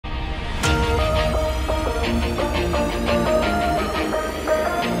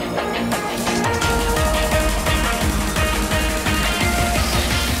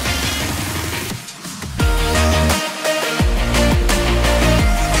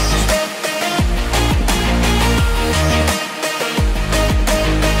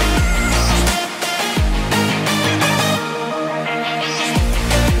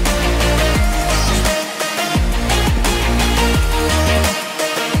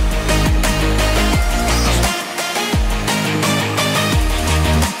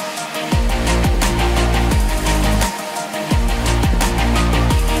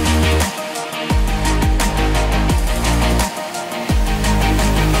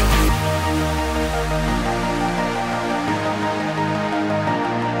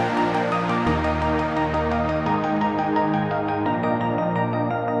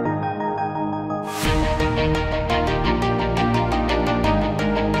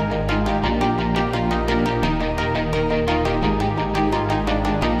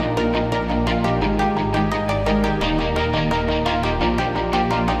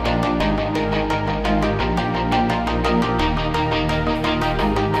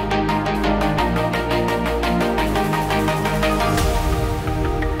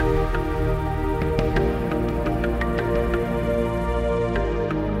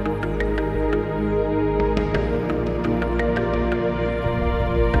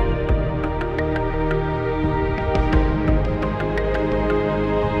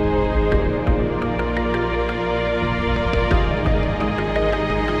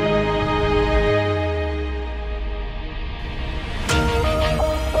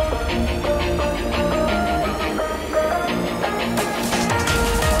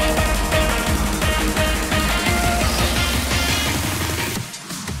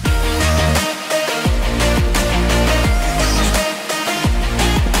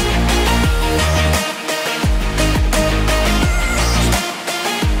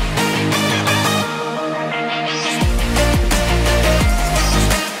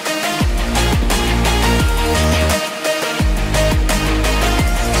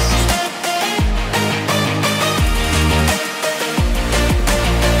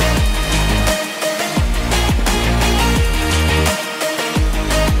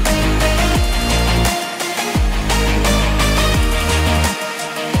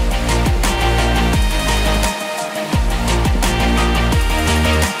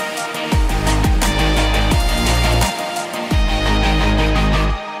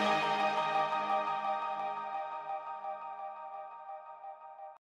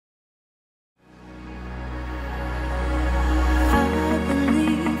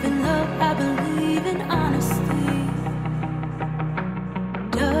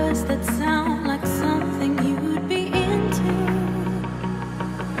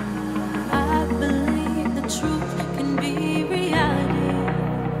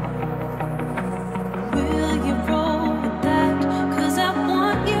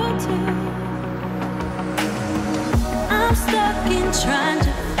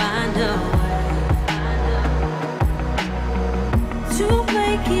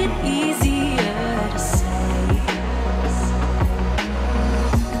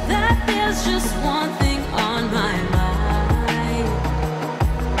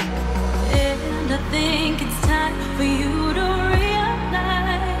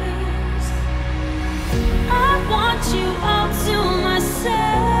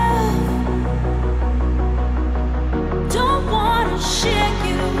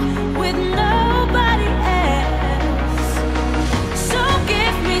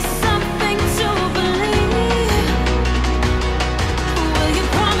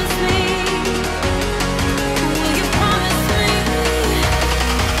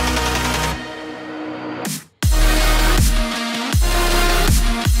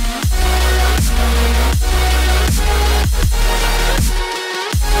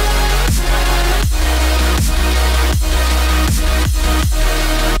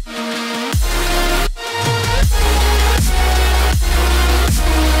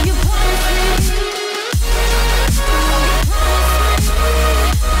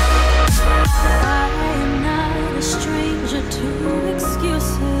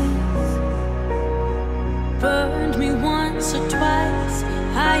once or twice,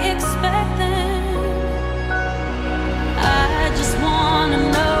 I expect them. I just wanna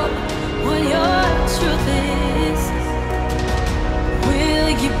know what your truth is. Will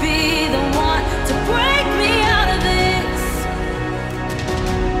you be the one to break me out of this?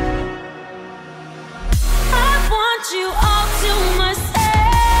 I want you all to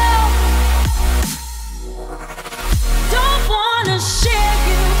myself. Don't wanna share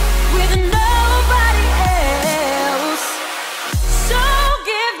you with nobody else. So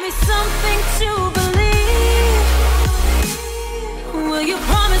give me something to believe. Will you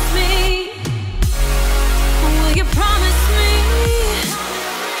promise me? Will you promise me?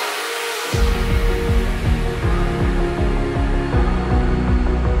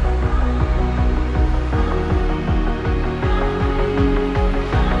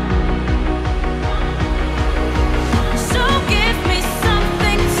 So give me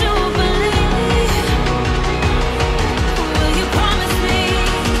something to believe. Will you promise me?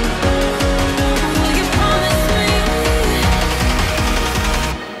 Will you promise me?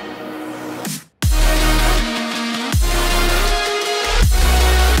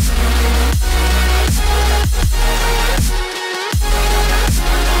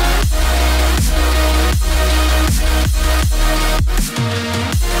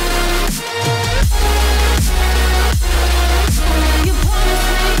 Will you promise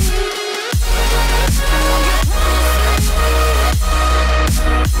me?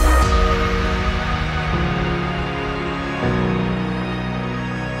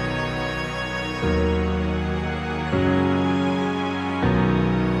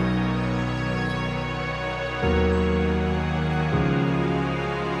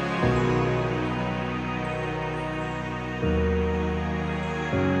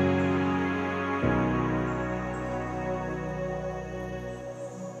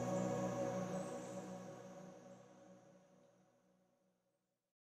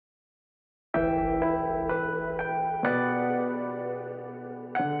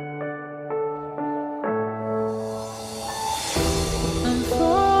 I'm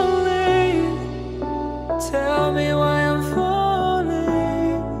falling. Tell me why I'm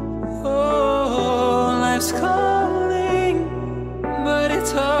falling. Oh, life's calling, but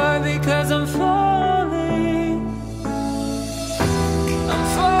it's hard because I'm falling. I'm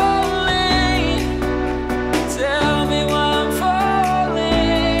falling. Tell me why I'm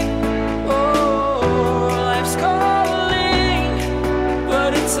falling. Oh, life's calling,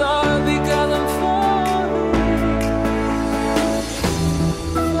 but it's hard because I'm falling.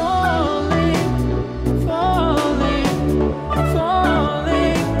 Falling, falling,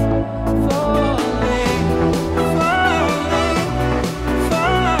 falling, falling, falling,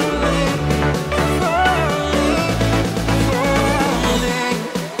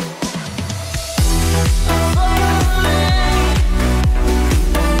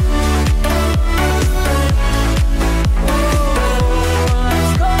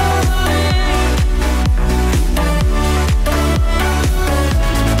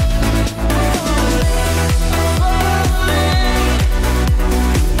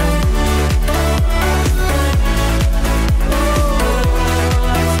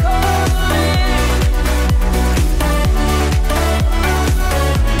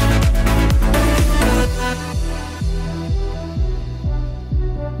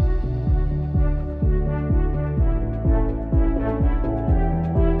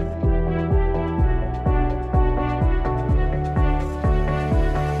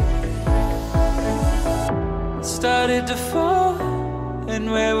 Started to fall,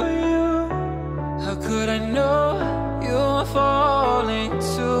 and where were you? How could I know you were falling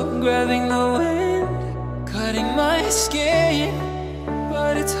too? Grabbing the wind, cutting my skin,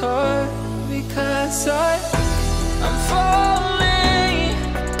 but it's hard because I'm falling.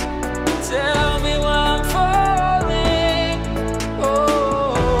 Tell me why I'm falling.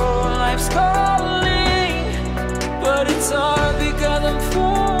 Oh, life's calling, but it's hard because I'm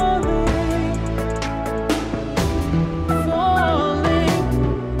falling. Falling,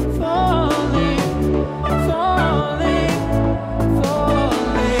 falling, falling,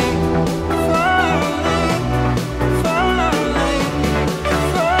 falling, falling, falling,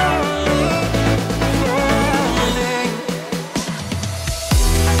 falling, falling.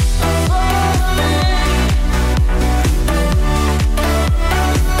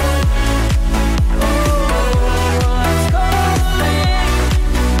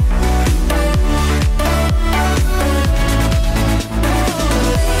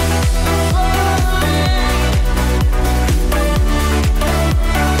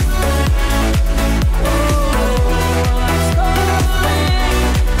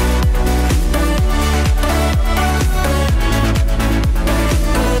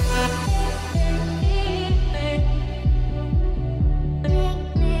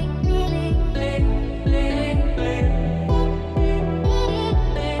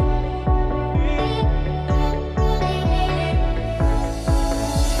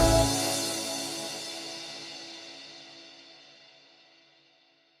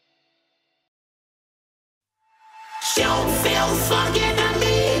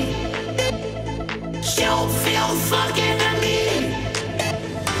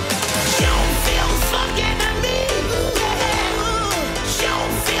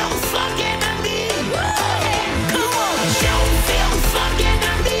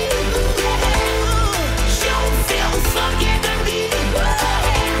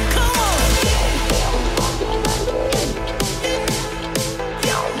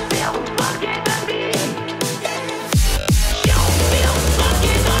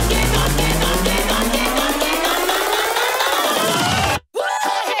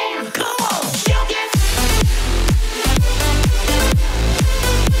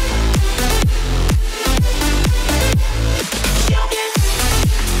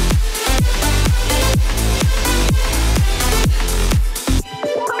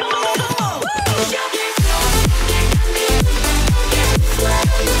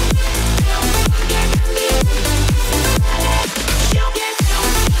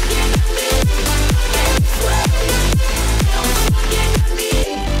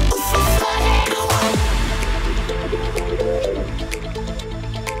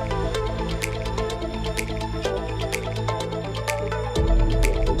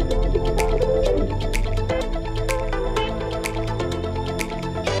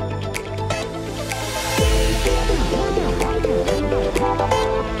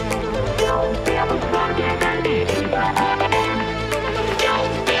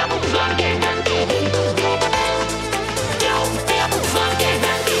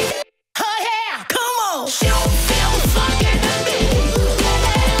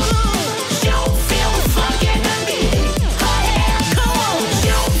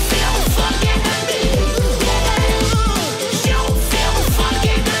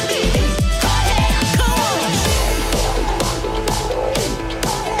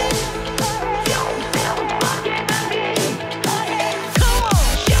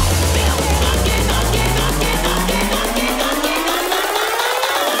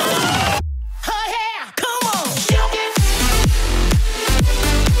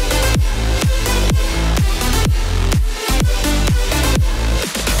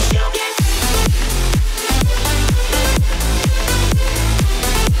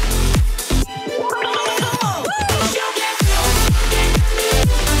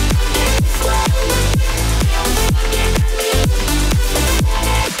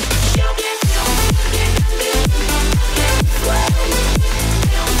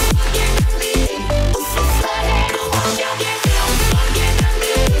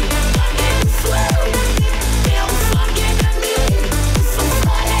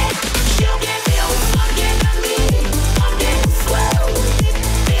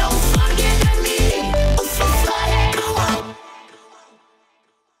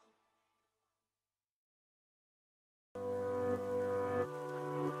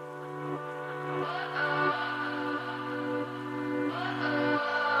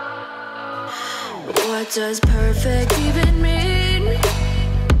 What does perfect even mean?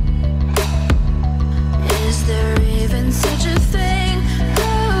 Is there even such a thing?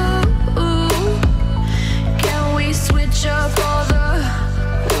 Ooh, can we switch up all the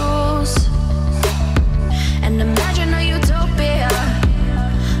rules and imagine a utopia?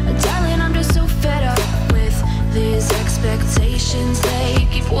 Darling, I'm just so fed up with these expectations. They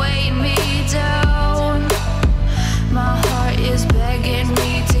keep weighing me down. My heart is begging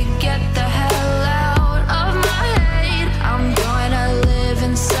me to get the hell out of my head. I'm gonna live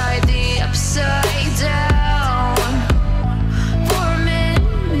inside the upside down for a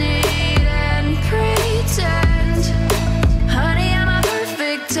minute and pretend, honey, I'm a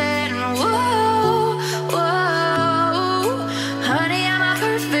perfect 10. Whoa, whoa, honey, I'm a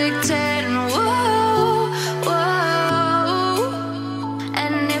perfect 10. Whoa, whoa,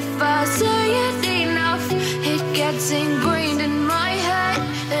 and if I say it enough, it gets ingrained.